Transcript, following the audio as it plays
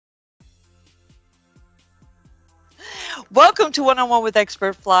Welcome to One-on-One with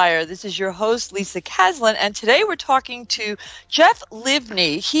Expert Flyer. This is your host, Lisa Caslin, and today we're talking to Jeff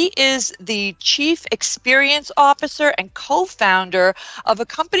Livney. He is the Chief Experience Officer and co-founder of a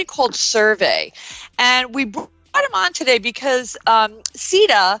company called Servy. And we brought him on today because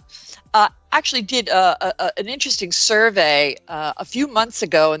CETA actually did an interesting survey a few months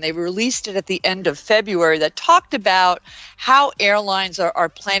ago, and they released it at the end of February that talked about how airlines are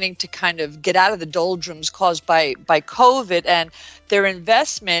planning to kind of get out of the doldrums caused by COVID and their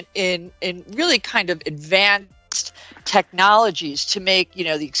investment in really kind of advanced technologies to make,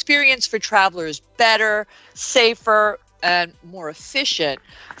 the experience for travelers better, safer, and more efficient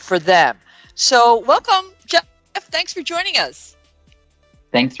for them. So welcome, Jeff. Thanks for joining us.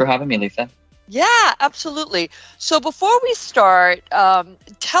 Thanks for having me, Lisa. Yeah, absolutely. So before we start,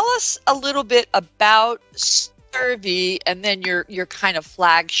 tell us a little bit about Servy and then your kind of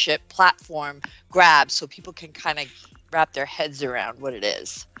flagship platform, Grab, so people can kind of wrap their heads around what it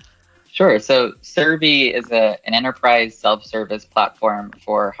is. Sure. So Servy is an enterprise self-service platform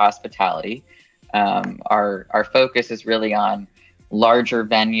for hospitality. Our focus is really on larger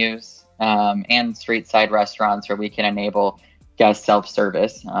venues and street-side restaurants where we can enable guest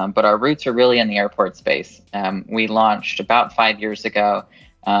self-service, but our roots are really in the airport space. We launched about 5 years ago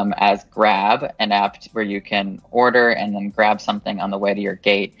as Grab, an app where you can order and then grab something on the way to your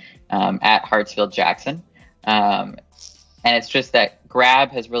gate at Hartsfield-Jackson. And it's just that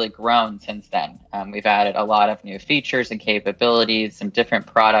Grab has really grown since then. We've added a lot of new features and capabilities, some different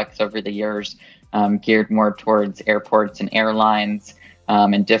products over the years geared more towards airports and airlines,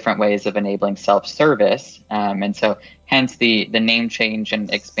 and different ways of enabling self-service. And so hence the name change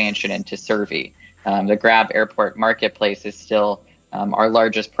and expansion into Servy. The Grab Airport Marketplace is still our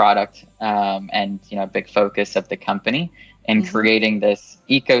largest product and a big focus of the company in creating this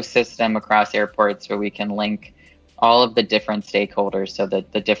ecosystem across airports where we can link all of the different stakeholders, so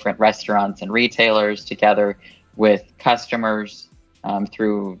that the different restaurants and retailers together with customers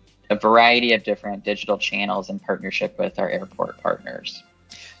through a variety of different digital channels in partnership with our airport partners.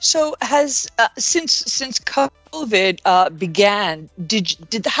 So has since COVID began,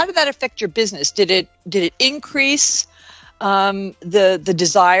 how did that affect your business? Did it increase the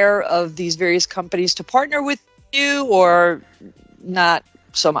desire of these various companies to partner with you, or not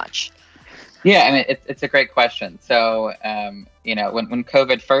so much? Yeah, I mean, it's a great question. So when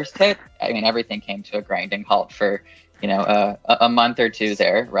COVID first hit, I mean, everything came to a grinding halt for a month or two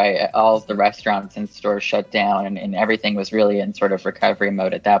there, right? All of the restaurants and stores shut down, and everything was really in sort of recovery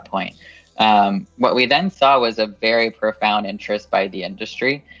mode at that point. What we then saw was a very profound interest by the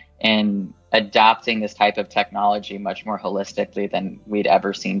industry in adopting this type of technology much more holistically than we'd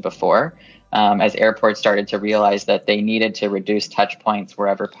ever seen before, as airports started to realize that they needed to reduce touch points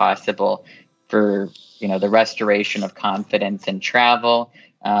wherever possible for the restoration of confidence in travel,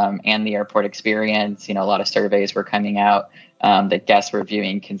 and the airport experience. A lot of surveys were coming out that guests were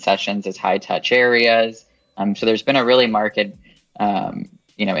viewing concessions as high touch areas. So there's been a really marked,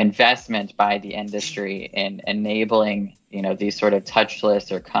 investment by the industry in enabling, these sort of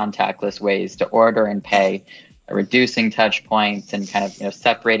touchless or contactless ways to order and pay, reducing touch points and kind of,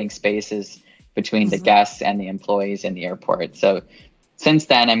 separating spaces between the guests and the employees in the airport. So since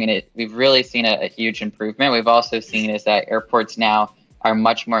then, I mean, we've really seen a huge improvement. We've also seen is that airports now are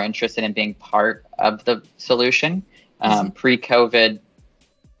much more interested in being part of the solution. Pre-COVID,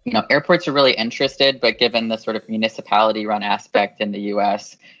 airports are really interested, but given the sort of municipality-run aspect in the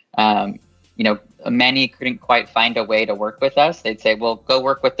U.S., many couldn't quite find a way to work with us. They'd say, well, go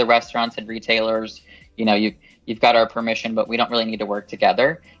work with the restaurants and retailers. You've got our permission, but we don't really need to work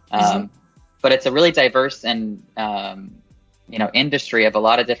together. But it's a really diverse and, industry of a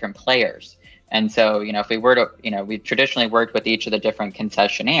lot of different players. And so, if we were to, we've traditionally worked with each of the different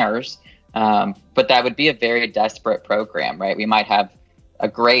concessionaires, but that would be a very desperate program, right? We might have a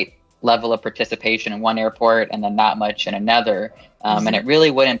great level of participation in one airport and then not much in another. And it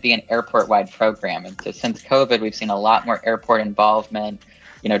really wouldn't be an airport-wide program. And so since COVID, we've seen a lot more airport involvement,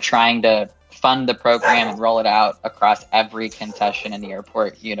 trying to fund the program and roll it out across every concession in the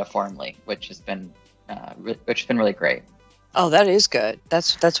airport uniformly, which has been really great. Oh, that is good.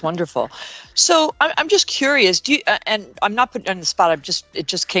 That's wonderful. So I'm just curious. Do you, and I'm not putting you on the spot. It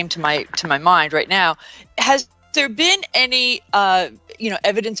just came to my mind right now. Has there been any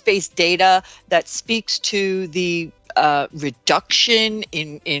evidence-based data that speaks to the reduction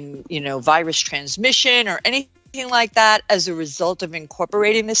in virus transmission or anything like that as a result of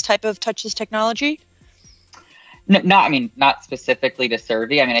incorporating this type of touchless technology? Not, I mean, not specifically to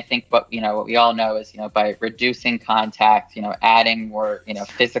Servy. I mean, I think what we all know is, by reducing contact, adding more,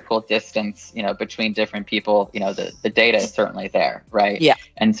 physical distance, between different people, the data is certainly there, right? Yeah.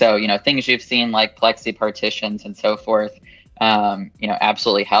 And so, things you've seen like plexi partitions and so forth,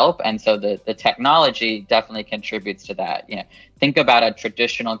 absolutely help. And so the technology definitely contributes to that. Think about a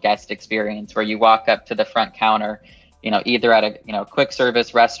traditional guest experience where you walk up to the front counter, either at a, quick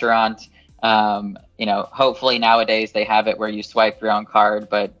service restaurant. Hopefully nowadays they have it where you swipe your own card,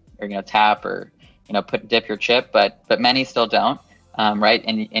 or tap or dip your chip, but many still don't, right?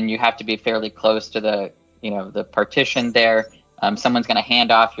 And you have to be fairly close to the partition there. Someone's going to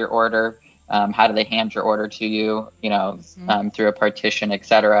hand off your order. How do they hand your order to you? Through a partition, et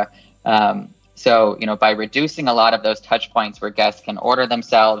cetera. So by reducing a lot of those touch points where guests can order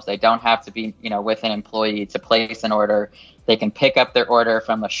themselves, they don't have to be with an employee to place an order. They can pick up their order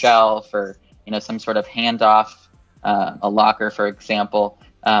from a shelf or some sort of handoff, a locker, for example.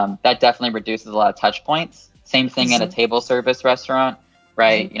 That definitely reduces a lot of touch points. Same thing in a table service restaurant,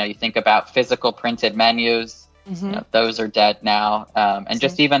 right? You think about physical printed menus. Those are dead now. And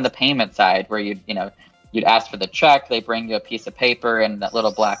just even the payment side, where you'd ask for the check, they bring you a piece of paper and that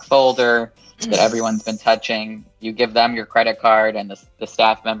little black folder that everyone's been touching. You give them your credit card, and the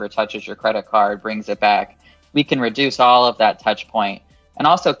staff member touches your credit card, brings it back. We can reduce all of that touch point and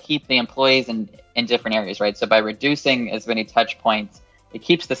also keep the employees in different areas, right? So by reducing as many touch points, it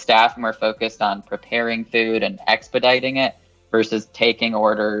keeps the staff more focused on preparing food and expediting it versus taking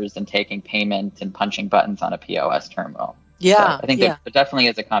orders and taking payment and punching buttons on a POS terminal. Yeah. So I think there definitely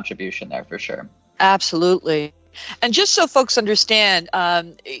is a contribution there for sure. Absolutely. And just so folks understand,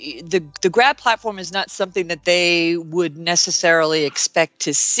 the Grab platform is not something that they would necessarily expect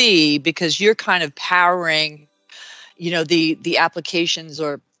to see, because you're kind of powering, the applications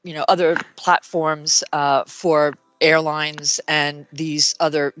or, other platforms for airlines and these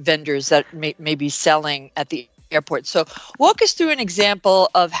other vendors that may be selling at the airport. So walk us through an example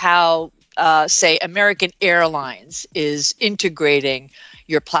of how, say, American Airlines is integrating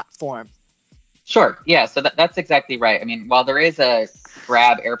your platform. Sure. Yeah. So that's exactly right. I mean, while there is a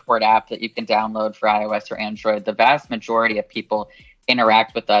Grab airport app that you can download for iOS or Android, the vast majority of people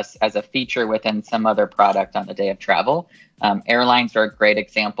interact with us as a feature within some other product on the day of travel. Airlines are a great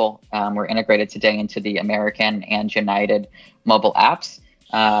example. We're integrated today into the American and United mobile apps,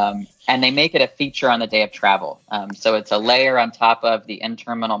 and they make it a feature on the day of travel. So it's a layer on top of the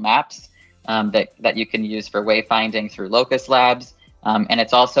in-terminal maps that you can use for wayfinding through Locus Labs. And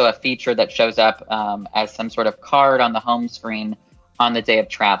it's also a feature that shows up as some sort of card on the home screen on the day of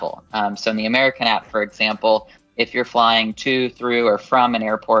travel. So in the American app, for example, if you're flying to, through, or from an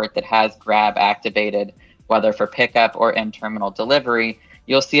airport that has Grab activated, whether for pickup or in-terminal delivery,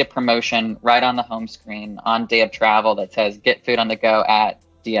 you'll see a promotion right on the home screen on day of travel that says "Get food on the go at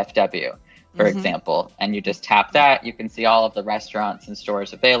DFW," for example. And you just tap that. You can see all of the restaurants and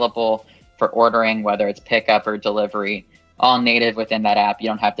stores available for ordering, whether it's pickup or delivery, all native within that app. You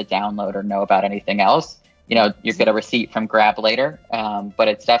don't have to download or know about anything else. You get a receipt from Grab later, but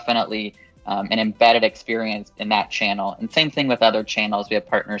it's definitely an embedded experience in that channel. And same thing with other channels. We have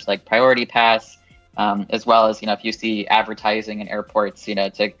partners like Priority Pass, as well as, if you see advertising in airports,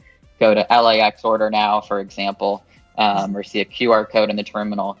 to go to LAX order now, for example, or see a QR code in the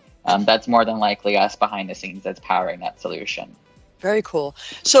terminal, that's more than likely us behind the scenes that's powering that solution. Very cool.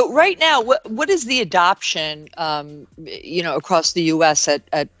 So right now, what is the adoption, across the U.S.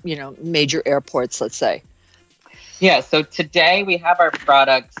 at major airports, let's say? Yeah, so today we have our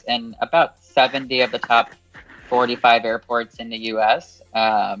products in about 70 of the top 45 airports in the U.S.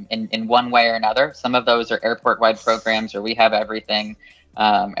 In one way or another. Some of those are airport-wide programs where we have everything,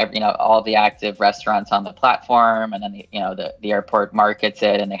 all the active restaurants on the platform, and then the airport markets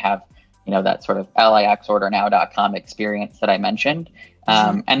it, and they have that sort of LAXordernow.com experience that I mentioned.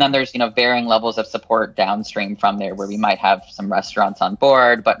 And then there's, varying levels of support downstream from there, where we might have some restaurants on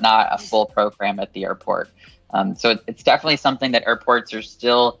board, but not a full program at the airport. So it's definitely something that airports are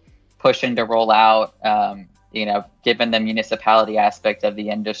still pushing to roll out. Given the municipality aspect of the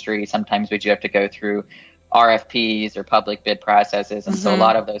industry, sometimes we do have to go through RFPs or public bid processes. And so a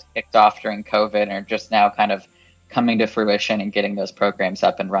lot of those kicked off during COVID and are just now kind of coming to fruition and getting those programs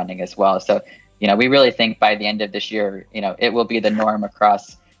up and running as well. So, we really think by the end of this year, it will be the norm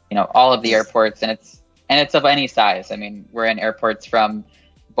across, all of the airports, and it's of any size. I mean, we're in airports from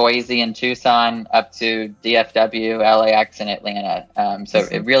Boise and Tucson up to DFW, LAX, and Atlanta. So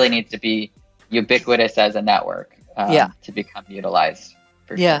it really needs to be ubiquitous as a network to become utilized.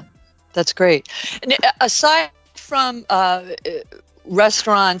 For sure. That's great. And aside from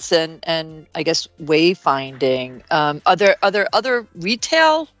restaurants and I guess wayfinding. Are there other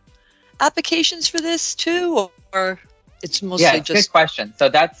retail applications for this too, or it's mostly just? Good question. So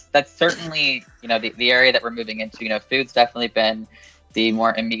that's certainly, the area that we're moving into. Food's definitely been the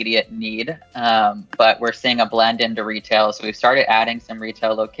more immediate need, but we're seeing a blend into retail. So we've started adding some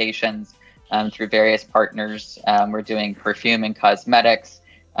retail locations through various partners. We're doing perfume and cosmetics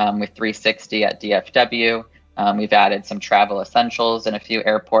with 360 at DFW. We've added some travel essentials in a few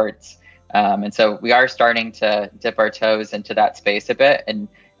airports. And so we are starting to dip our toes into that space a bit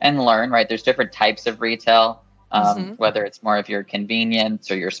and learn, right? There's different types of retail, whether it's more of your convenience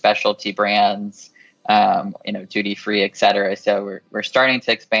or your specialty brands, duty free, et cetera. So we're starting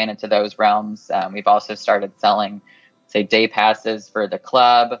to expand into those realms. We've also started selling, say, day passes for the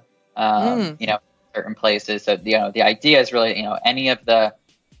club, certain places. So, the idea is really, any of the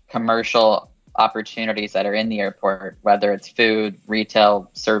commercial opportunities that are in the airport, whether it's food, retail,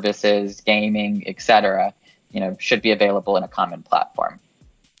 services, gaming, et cetera, should be available in a common platform.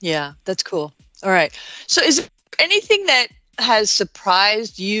 Yeah, that's cool. All right. So is there anything that has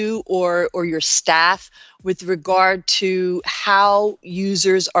surprised you or your staff with regard to how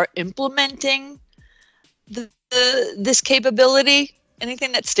users are implementing this capability?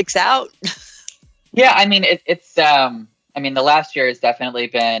 Anything that sticks out? Yeah, I mean, the last year has definitely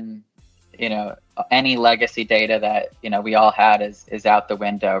been, any legacy data that, we all had is out the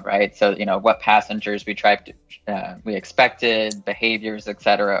window, right? So, what passengers we expected, behaviors, et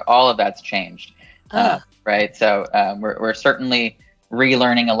cetera, all of that's changed, right? So we're certainly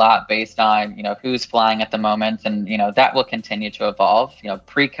relearning a lot based on, who's flying at the moment. And, that will continue to evolve.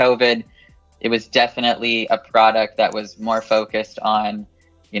 Pre-COVID, it was definitely a product that was more focused on,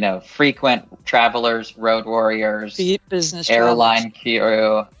 frequent travelers, road warriors, business airline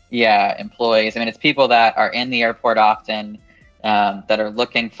crew, employees. I mean, it's people that are in the airport often, that are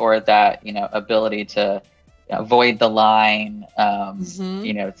looking for that, ability to avoid the line,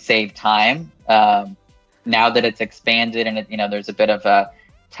 save time. Now that it's expanded and there's a bit of a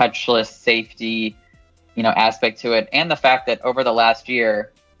touchless safety, aspect to it, and the fact that over the last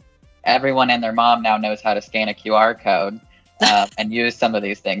year, everyone and their mom now knows how to scan a QR code and use some of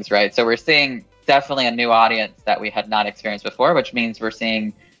these things, right? So we're seeing definitely a new audience that we had not experienced before, which means we're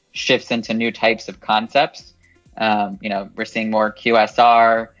seeing shifts into new types of concepts. We're seeing more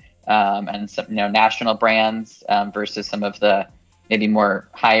QSR and some, national brands versus some of the maybe more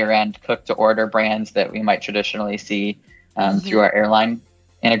higher end cook to order brands that we might traditionally see through our airline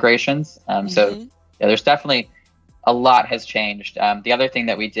integrations. So there's definitely a lot has changed. The other thing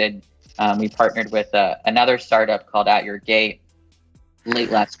that we did, we partnered with another startup called At Your Gate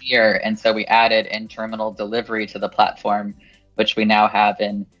late last year. And so we added in-terminal delivery to the platform, which we now have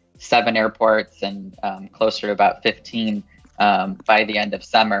in 7 airports and closer to about 15 by the end of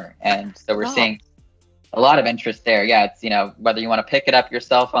summer. And so we're seeing a lot of interest there. Yeah, it's, whether you want to pick it up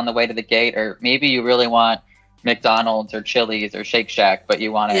yourself on the way to the gate, or maybe you really want McDonald's or Chili's or Shake Shack, but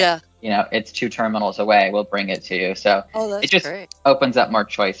you want it, it's 2 terminals away, we'll bring it to you. So it just opens up more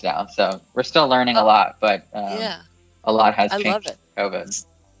choice now. So we're still learning a lot, but a lot has changed. I love it. COVID.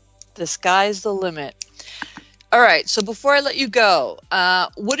 The sky's the limit. All right. So before I let you go,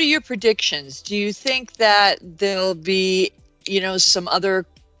 what are your predictions? Do you think that there'll be, some other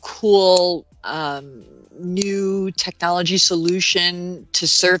cool new technology solution to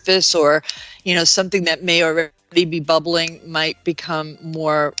surface, or, something that may already be bubbling might become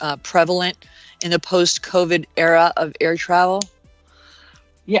more prevalent in the post-COVID era of air travel?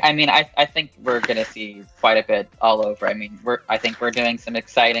 Yeah, I mean, I think we're going to see quite a bit all over. I mean, I think we're doing some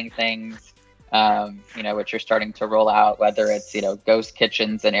exciting things, which are starting to roll out, whether it's, ghost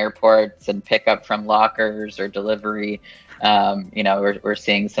kitchens in airports and pickup from lockers or delivery. We're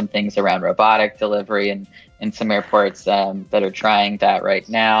seeing some things around robotic delivery in some airports that are trying that right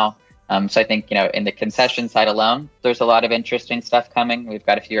now. So I think, in the concession side alone, there's a lot of interesting stuff coming. We've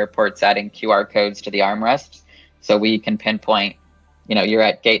got a few airports adding QR codes to the armrests, so we can pinpoint, you're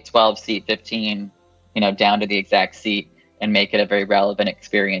at gate 12, seat 15, down to the exact seat, and make it a very relevant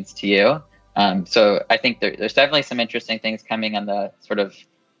experience to you. So I think there's definitely some interesting things coming on the sort of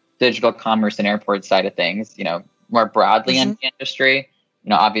digital commerce and airport side of things, more broadly in the industry.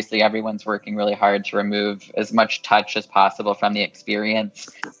 Obviously everyone's working really hard to remove as much touch as possible from the experience.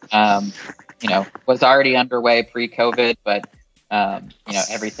 Was already underway pre-COVID, but,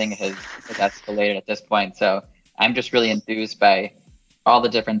 everything has escalated at this point. So I'm just really enthused by all the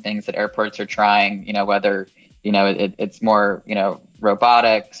different things that airports are trying, whether, it's more,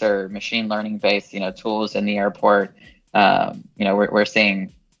 robotics or machine learning based, tools in the airport. We're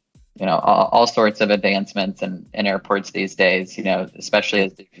seeing all sorts of advancements in airports these days, especially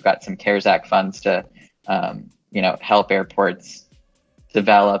as you've got some CARES Act funds to, help airports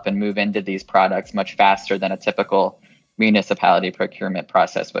develop and move into these products much faster than a typical municipality procurement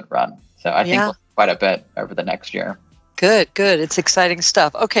process would run. So I think we'll see quite a bit over the next year. Good. It's exciting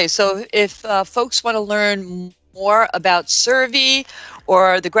stuff. Okay, so if folks want to learn more about Servy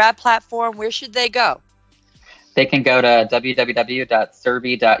or the Grab platform, where should they go? They can go to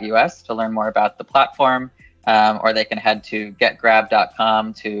www.servy.us to learn more about the platform, or they can head to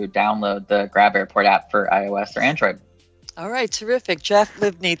getgrab.com to download the Grab Airport app for iOS or Android. All right, terrific. Jeff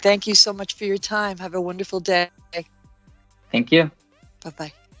Livney, thank you so much for your time. Have a wonderful day. Thank you.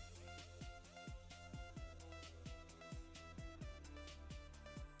 Bye-bye.